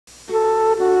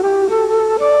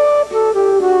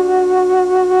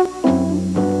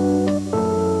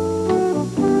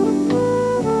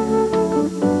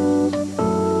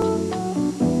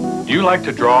like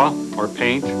to draw or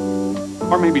paint,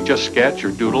 or maybe just sketch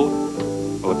or doodle?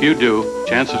 Well, if you do,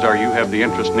 chances are you have the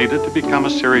interest needed to become a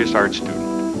serious art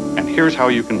student. And here's how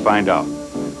you can find out.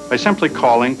 By simply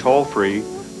calling toll-free,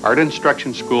 Art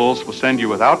Instruction Schools will send you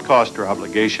without cost or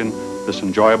obligation this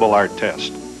enjoyable art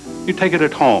test. You take it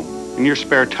at home in your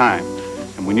spare time,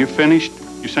 and when you've finished,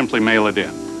 you simply mail it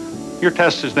in. Your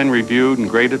test is then reviewed and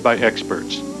graded by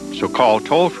experts. So call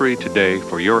toll-free today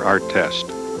for your art test.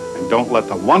 And don't let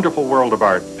the wonderful world of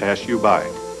art pass you by.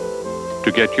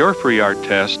 To get your free art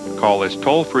test, call this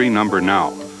toll-free number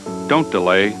now. Don't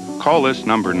delay. Call this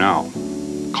number now.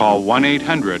 Call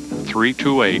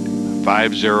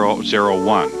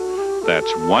 1-800-328-5001.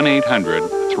 That's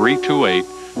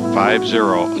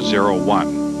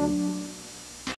 1-800-328-5001.